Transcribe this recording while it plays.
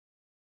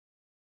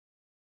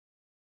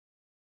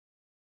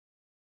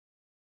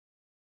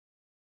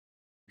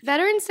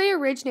Veterans Day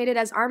originated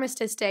as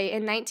Armistice Day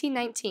in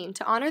 1919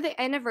 to honor the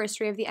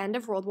anniversary of the end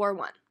of World War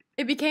I.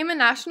 It became a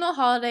national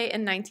holiday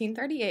in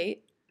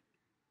 1938.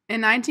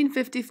 In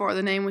 1954,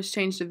 the name was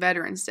changed to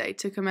Veterans Day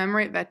to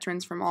commemorate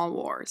veterans from all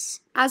wars.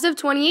 As of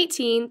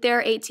 2018, there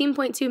are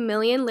 18.2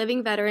 million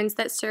living veterans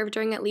that served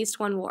during at least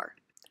one war.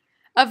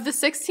 Of the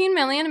 16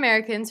 million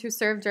Americans who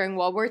served during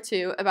World War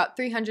II, about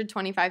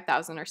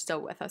 325,000 are still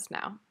with us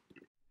now.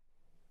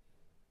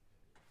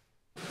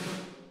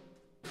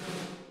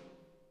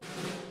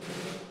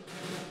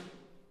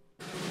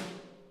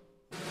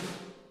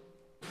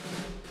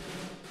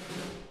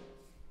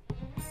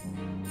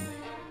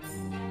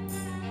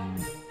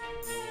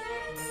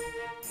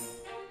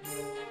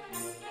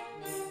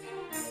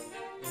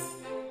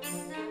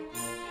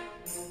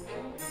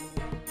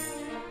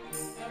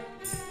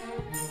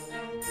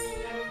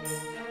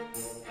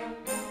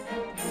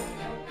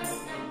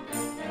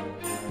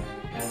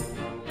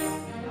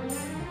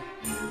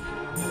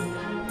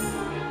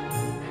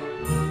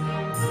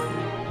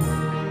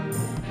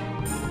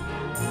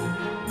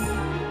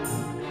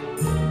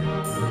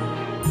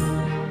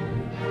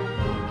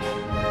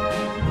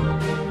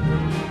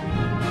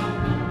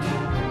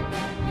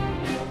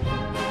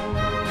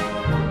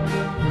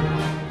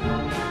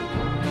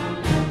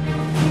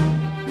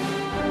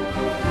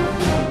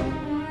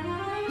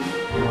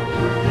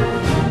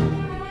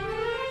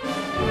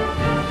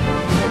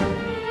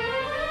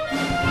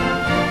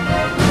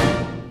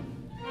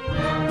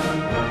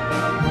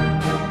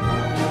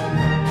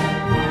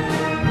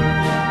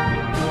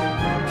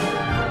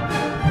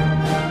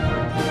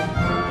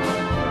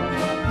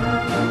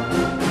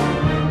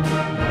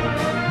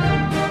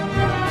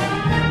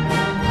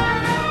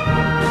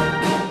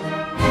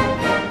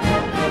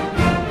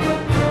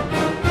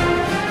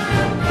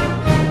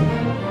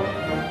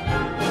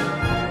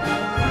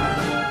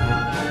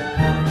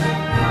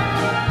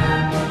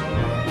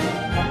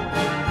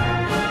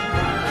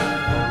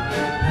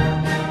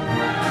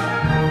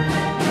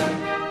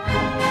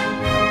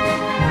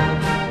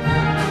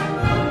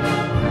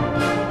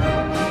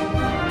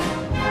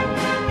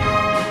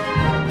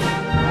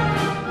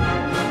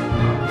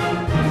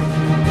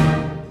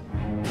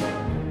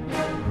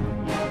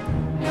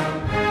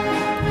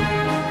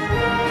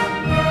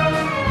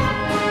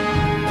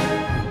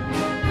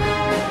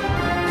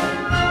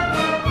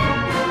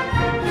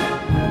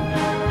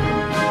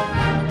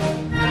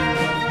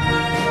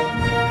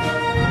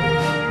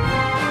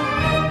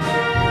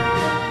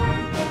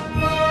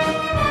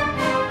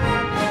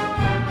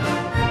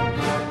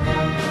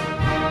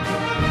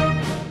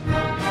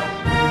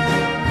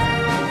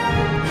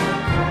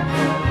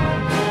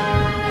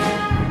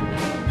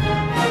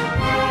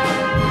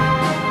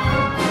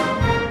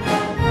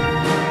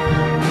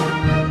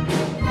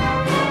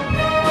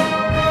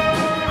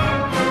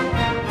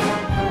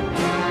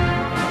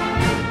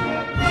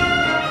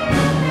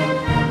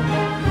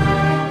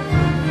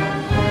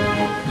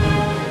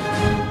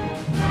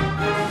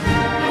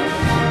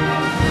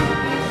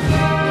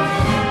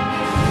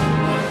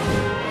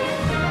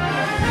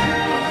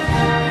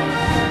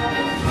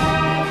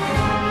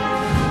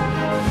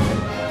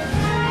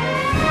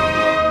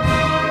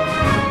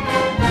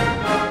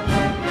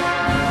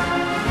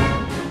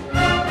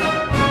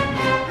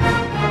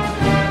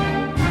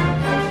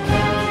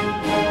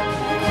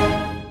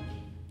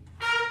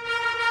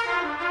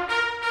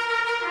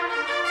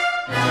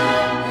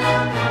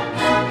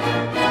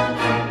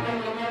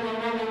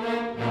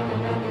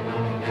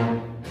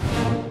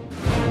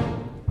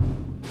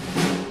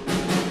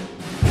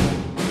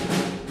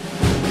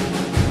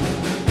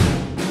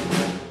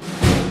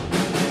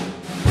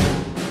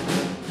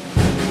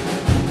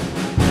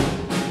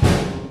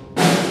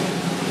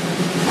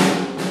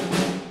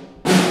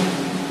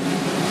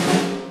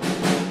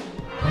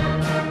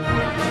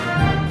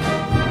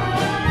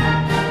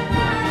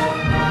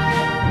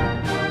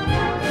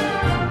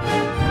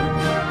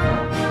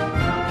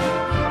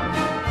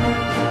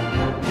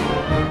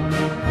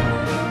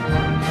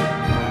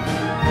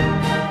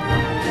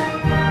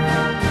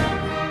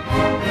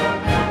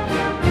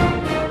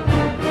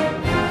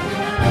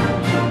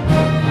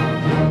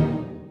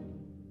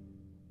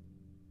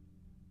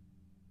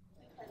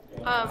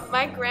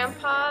 My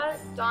grandpa,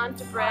 Don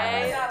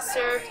DeBray,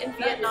 served in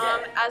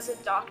Vietnam as a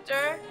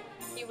doctor.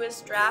 He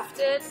was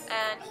drafted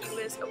and he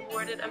was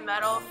awarded a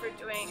medal for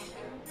doing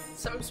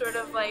some sort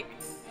of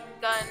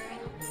gun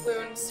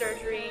wound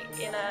surgery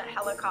in a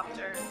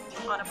helicopter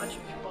on a bunch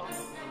of people.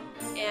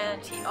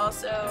 And he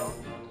also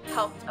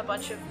helped a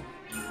bunch of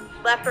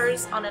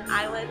lepers on an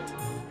island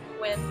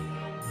when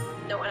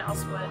no one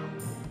else would.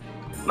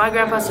 My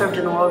grandpa served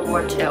in World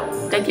War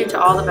II. Thank you to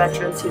all the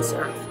veterans who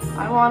served.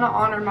 I want to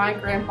honor my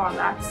grandpa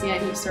Maxine,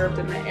 who served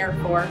in the Air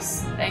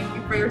Force. Thank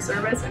you for your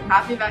service and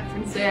happy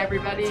Veterans Day,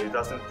 everybody. In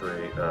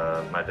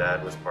 2003, my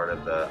dad was part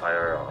of the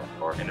IRR,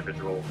 or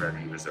Individual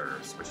Ready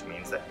Reserves, which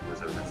means that he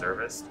was a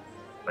reservist,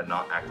 but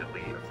not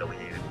actively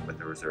affiliated with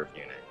the reserve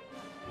unit.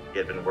 He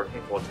had been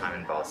working full-time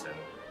in Boston,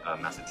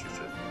 Massachusetts,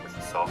 with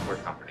a software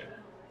company.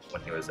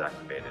 when he was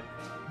activated.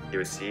 He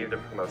received a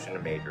promotion to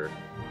major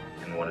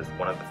and was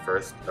one of the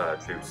first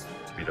troops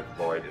to be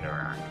deployed in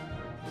Iraq.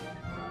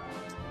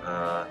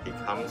 He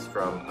comes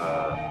from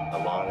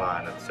a long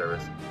line of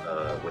service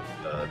with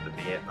the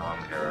Vietnam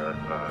era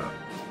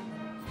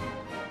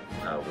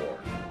war.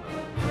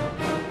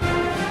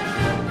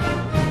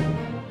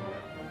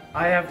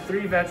 I have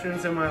 3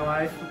 veterans in my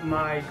life.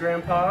 My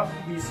grandpa,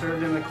 he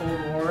served in the Cold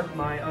War.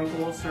 My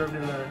uncle served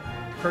in the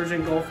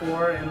Persian Gulf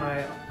War, and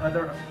my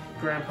other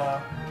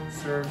grandpa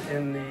served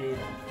in the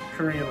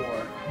Korean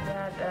War.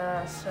 My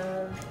dad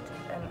served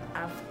in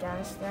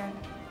Afghanistan.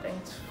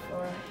 Thanks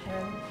for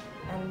him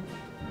and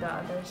the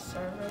other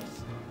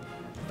service.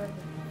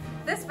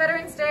 This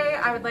Veterans Day,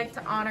 I would like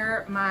to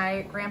honor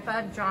my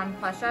grandpa, John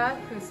Plesha,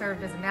 who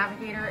served as a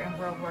navigator in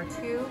World War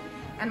II,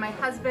 and my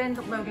husband,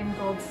 Logan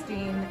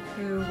Goldstein,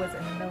 who was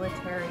in the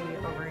military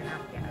over in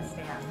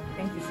Afghanistan.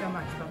 Thank you so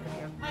much, both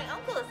of you. My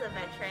uncle is a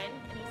veteran,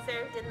 and he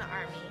served in the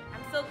Army.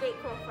 I'm so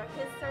grateful for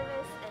his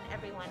service and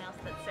everyone else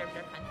that served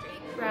our country.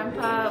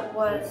 Grandpa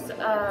was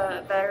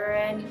a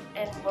veteran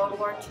in World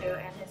War II,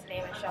 and his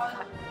name is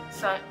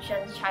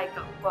Shen Chai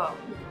Guo.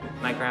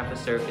 My grandpa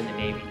served in the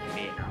Navy in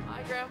Vietnam.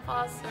 My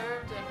grandpa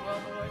served in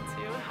World War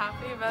II.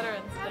 Happy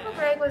Veterans Day. Uncle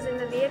Greg was in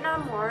the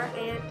Vietnam War,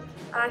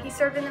 and he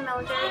served in the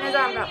military and his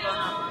arm got blown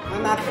off.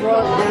 I'm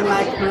Maxwell, and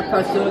my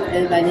grandpa served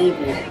in the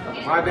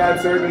Navy. My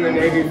dad served in the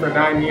Navy for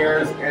 9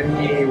 years, and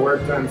he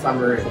worked on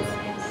submarines.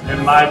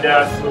 And my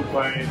dad flew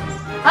planes.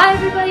 Hi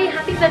everybody,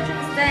 happy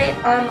Veterans Day.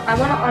 I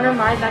want to honor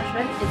my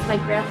veteran. It's my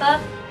grandpa,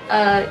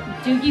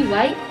 Doogie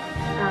White,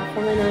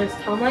 formerly known as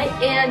Tom White,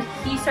 and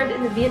he served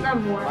in the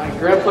Vietnam War. My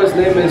grandpa's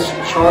name is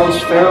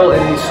Charles Farrell,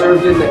 and he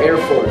served in the Air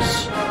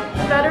Force.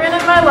 The veteran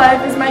of my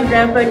life is my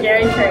grandpa,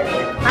 Gary Kearney.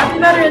 Happy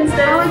Veterans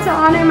Day! I want to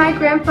honor my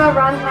grandpa,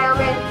 Ron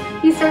Heilman.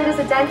 He served as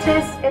a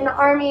dentist in the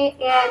Army,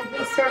 and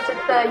he served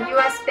at the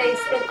U.S. base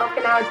in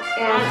Okinawa,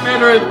 Japan. My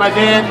veteran, my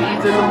dad,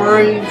 he's in the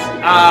Marines.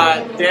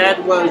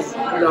 Dad was,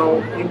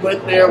 he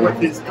went there with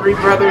his 3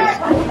 brothers.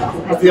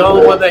 He was the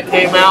only one that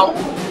came out.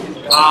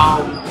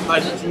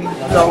 But he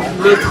lives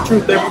the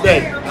truth every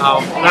day. And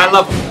I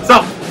love him.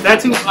 So,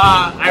 that's who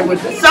I would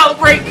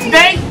celebrate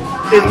today,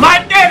 is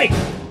my daddy.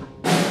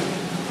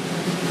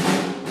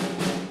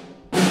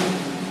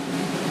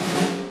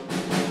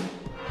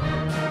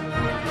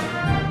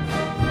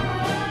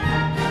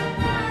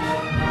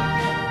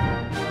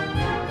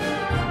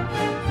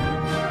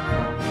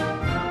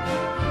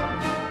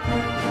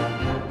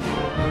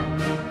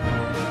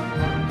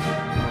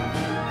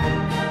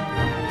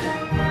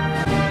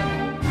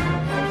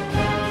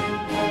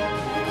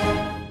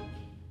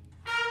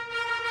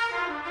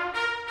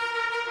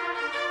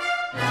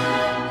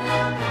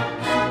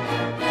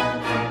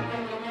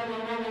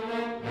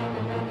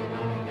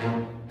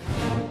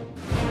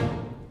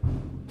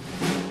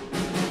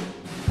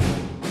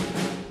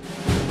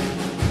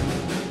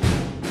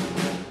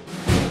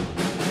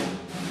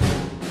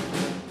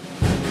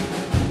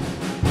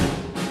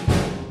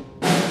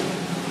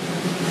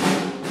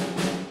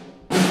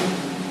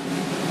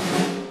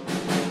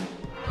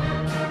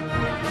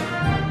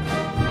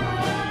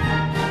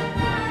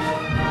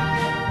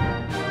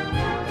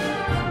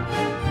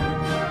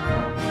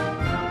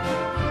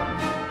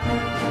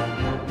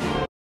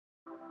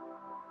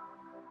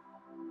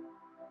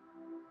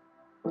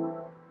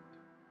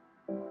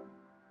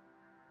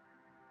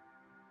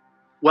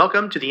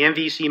 Welcome to the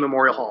MVC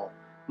Memorial Hall.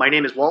 My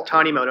name is Walt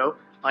Tanimoto.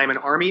 I am an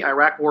Army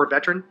Iraq War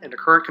veteran and the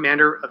current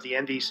commander of the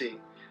MVC.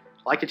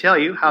 I'd like to tell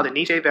you how the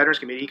Nisei Veterans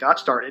Committee got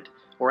started,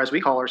 or as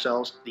we call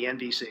ourselves, the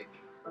MVC.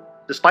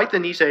 Despite the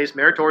Nisei's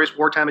meritorious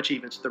wartime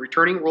achievements, the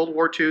returning World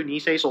War II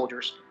Nisei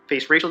soldiers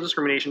faced racial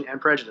discrimination and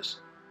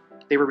prejudice.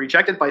 They were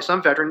rejected by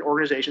some veteran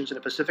organizations in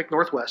the Pacific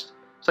Northwest,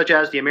 such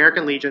as the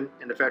American Legion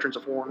and the Veterans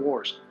of Foreign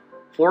Wars.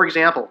 For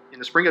example, in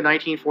the spring of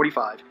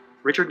 1945,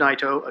 Richard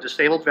Naito, a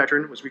disabled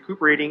veteran, was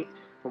recuperating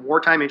from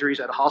wartime injuries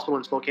at a hospital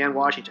in Spokane,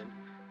 Washington,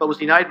 but was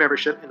denied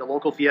membership in the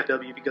local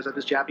VFW because of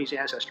his Japanese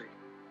ancestry.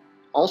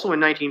 Also in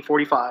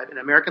 1945, an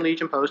American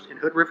Legion post in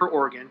Hood River,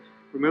 Oregon,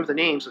 removed the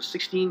names of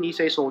 16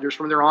 Nisei soldiers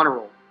from their honor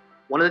roll.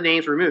 One of the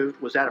names removed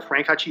was that of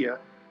Frank Hachia,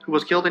 who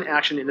was killed in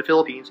action in the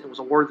Philippines and was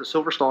awarded the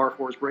Silver Star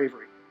for his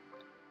bravery.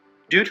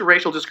 Due to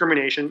racial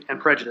discrimination and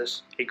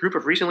prejudice, a group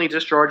of recently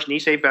discharged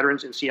Nisei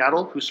veterans in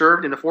Seattle who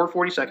served in the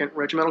 442nd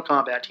Regimental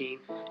Combat Team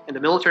and the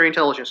Military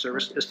Intelligence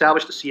Service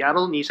established the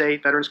Seattle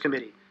Nisei Veterans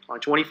Committee on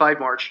 25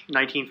 March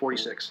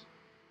 1946.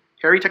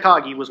 Harry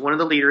Takagi was one of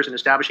the leaders in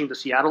establishing the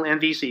Seattle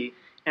MVC,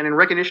 and in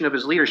recognition of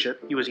his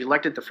leadership, he was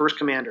elected the first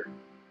commander.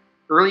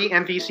 Early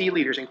MVC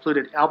leaders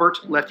included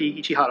Albert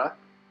Lefty Ichihara,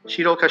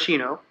 Shiro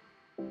Kashino,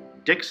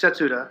 Dick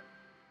Setsuda,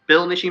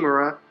 Bill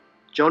Nishimura,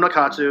 Joe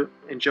Nakatsu,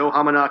 and Joe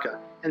Hamanaka,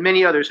 and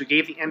many others who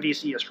gave the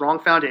MVC a strong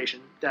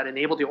foundation that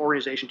enabled the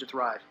organization to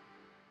thrive.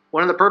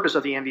 One of the purposes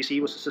of the MVC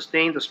was to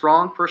sustain the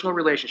strong personal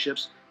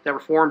relationships that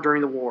were formed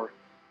during the war.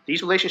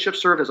 These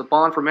relationships served as a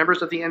bond for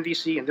members of the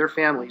MVC and their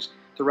families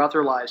throughout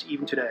their lives,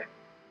 even today.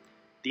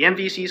 The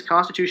MVC's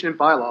constitution and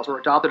bylaws were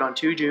adopted on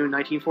 2 June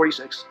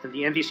 1946, and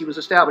the MVC was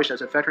established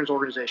as a veterans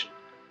organization.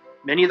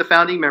 Many of the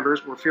founding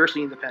members were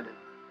fiercely independent,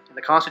 and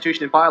the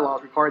Constitution and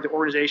bylaws required the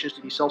organizations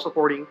to be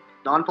self-supporting,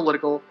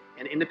 non-political,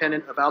 and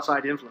independent of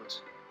outside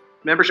influence.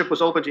 Membership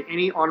was open to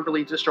any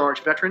honorably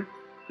discharged veteran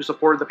who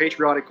supported the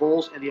patriotic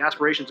goals and the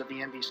aspirations of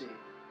the NVC.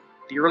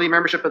 The early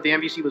membership of the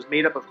NVC was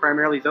made up of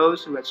primarily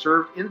those who had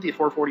served in the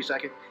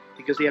 442nd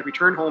because they had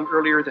returned home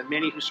earlier than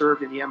many who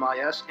served in the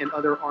MIS and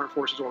other armed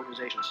forces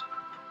organizations.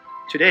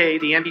 Today,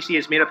 the NVC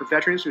is made up of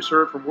veterans who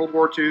served from World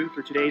War II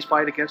through today's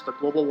fight against the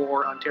global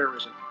war on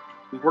terrorism.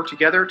 We work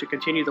together to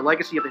continue the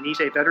legacy of the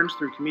Nisei veterans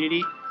through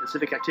community and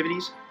civic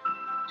activities,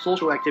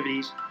 social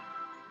activities,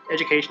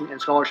 education,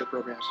 and scholarship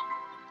programs.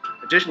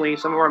 Additionally,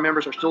 some of our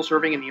members are still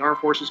serving in the armed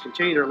forces,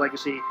 continuing their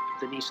legacy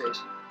of the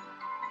Niseis.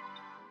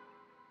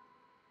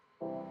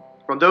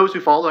 From those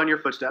who follow in your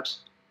footsteps,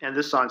 and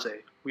this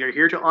Sansei, we are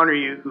here to honor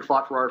you who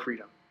fought for our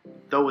freedom.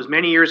 Though it was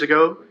many years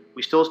ago,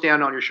 we still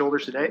stand on your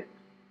shoulders today.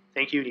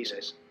 Thank you,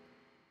 Niseis.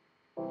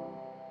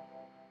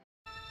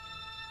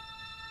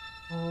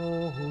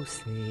 Oh,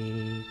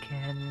 say,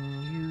 can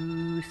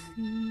you see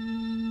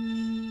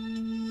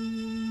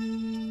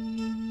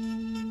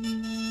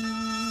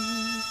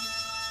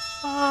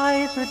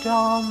by the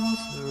dawn's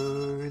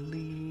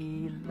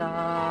early light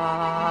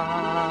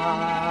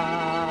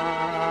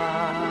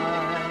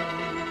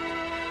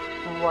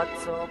what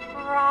so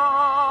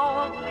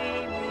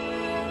proudly we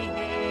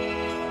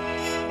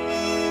hailed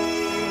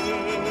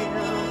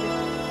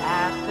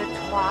at the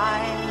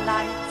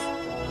twilight's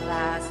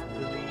last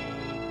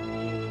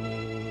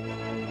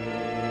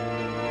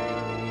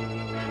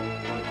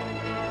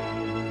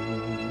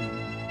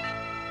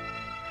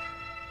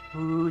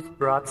whose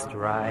broad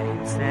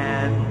stripes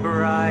and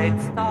bright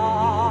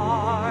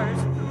stars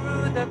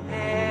through the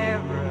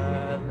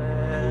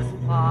perilous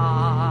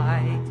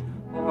fight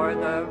o'er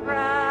the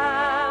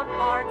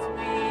ramparts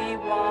we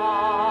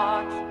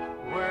watched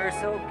were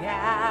so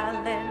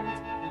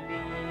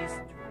gallantly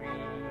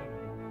streaming.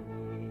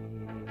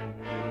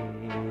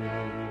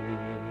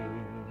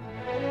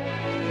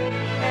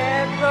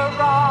 And the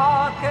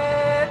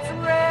rocket's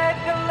red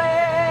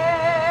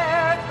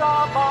glare, the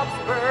bombs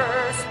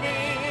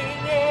bursting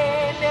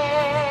in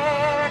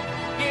air,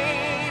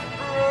 gave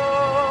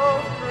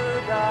proof through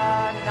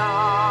the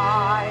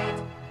night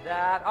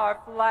that our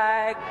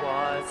flag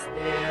was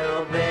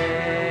still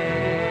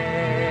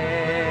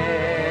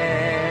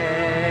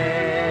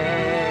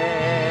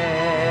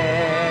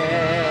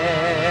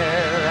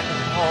there.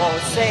 Oh,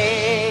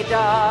 say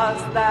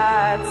does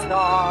that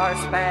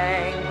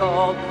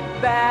star-spangled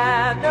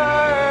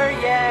banner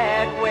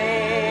yet wave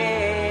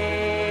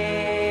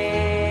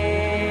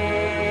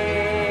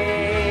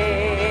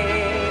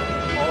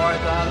o'er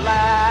the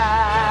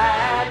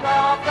land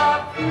of the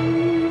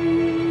free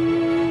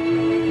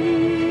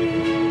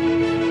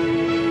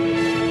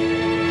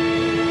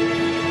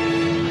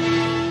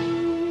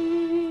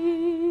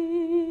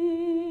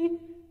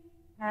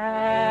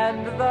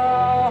and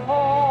the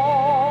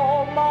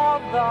home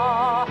of the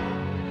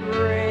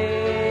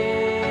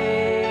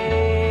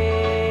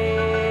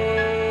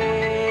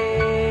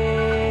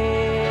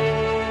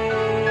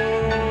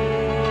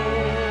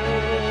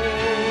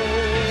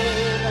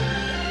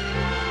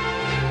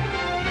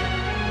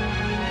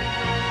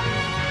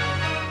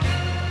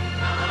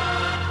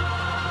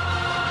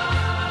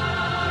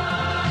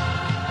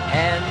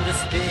and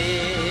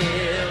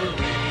still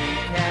we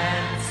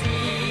can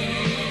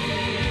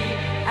see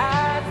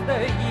as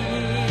the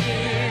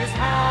years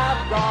have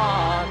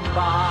gone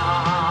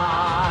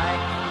by,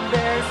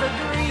 there's a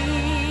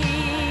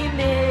dream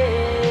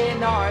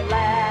in our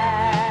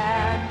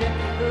land,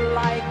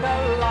 like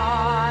a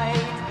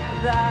light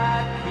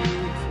that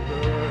keeps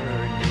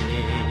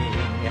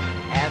burning,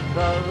 and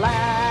the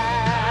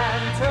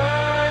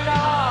lantern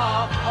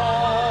of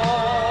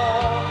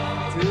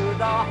home to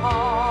the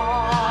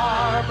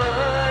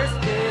harbor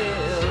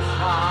still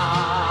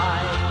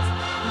shines.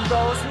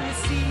 Those who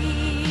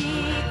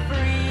seek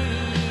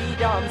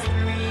freedom's